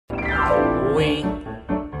We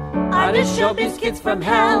are the showbiz kids from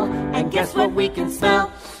hell, and guess what we can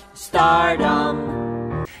smell?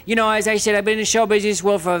 Stardom. You know, as I said, I've been in the show business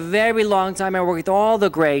world for a very long time. I work with all the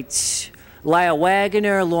greats. Lyle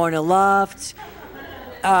Waggoner, Lorna Luft,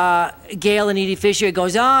 Gail and Edie Fisher. It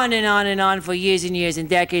goes on and on and on for years and years and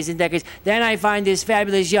decades and decades. Then I find this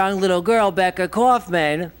fabulous young little girl, Becca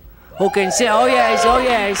Kaufman, who can sing. Oh, yes, oh,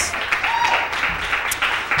 yes.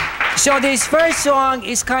 So this first song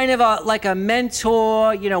is kind of like a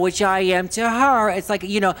mentor, you know, which I am to her. It's like,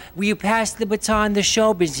 you know, you pass the baton the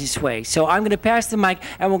show business way. So I'm going to pass the mic,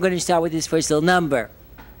 and we're going to start with this first little number.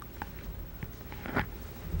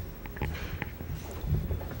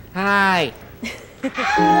 Hi.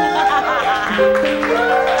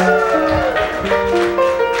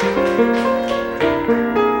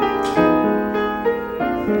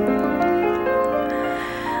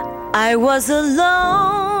 I was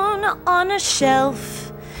alone on a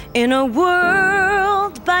shelf in a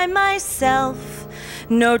world by myself,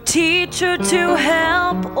 no teacher to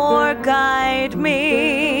help or guide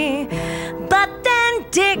me. But then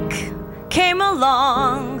Dick came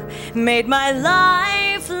along, made my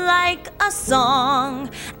life like a song,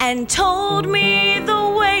 and told me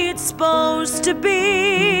the way it's supposed to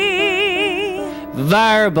be.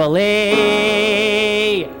 Verbally.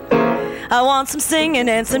 I want some singing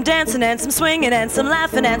and some dancing and some swinging and some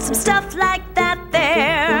laughing and some stuff like that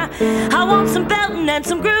there. I want some belting and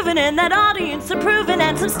some grooving and that audience approving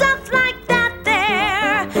and some stuff like that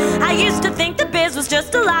there. I used to think the biz was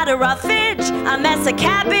just a lot of roughage, a mess of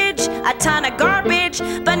cabbage, a ton of garbage,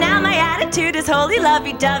 but now my attitude is wholly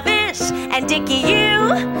lovey-dovish. And Dickie, you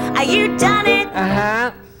done it?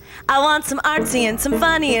 Uh-huh. I want some artsy and some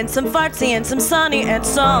funny and some fartsy and some sunny and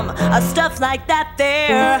some stuff like that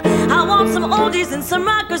there. I want some oldies and some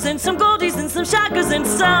rockers and some goldies and some shockers and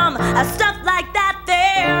some stuff like that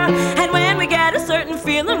there. And when we get a certain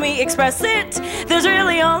feeling, we express it. There's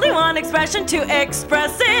really only one expression to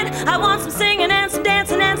express it. I want some singing and some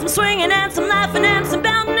dancing and some swinging and some laughing and some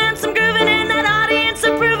bouncing and some grooving and that audience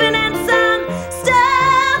approving and some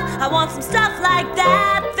stuff. I want some stuff like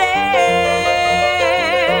that there.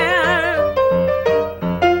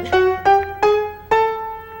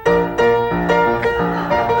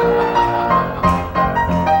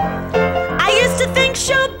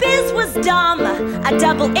 Dumb, a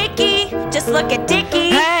double icky, just look at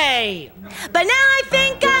Dickie. Hey! But now I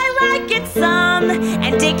think I like it some.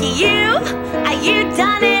 And Dickie, you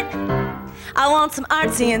done it. I want some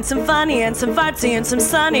artsy and some funny and some fartsy and some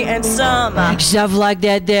sunny and some stuff like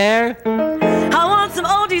that there. I want some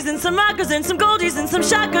oldies and some rockers and some goldies and some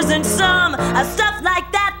shockers and some stuff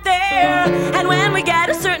like that there. And when we get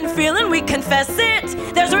a certain feeling, we confess it.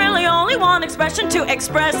 There's really only one expression to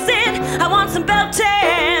express it. I want some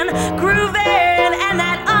belting, grooving, and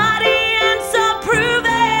that audience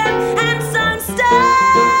approving, and some stuff.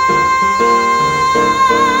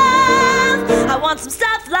 I want some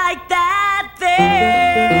stuff like that there.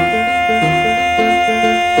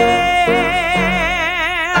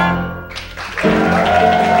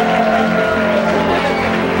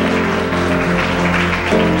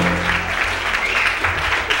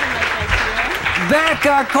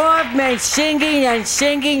 Becca Kaufman singing and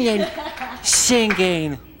singing and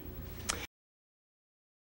singing.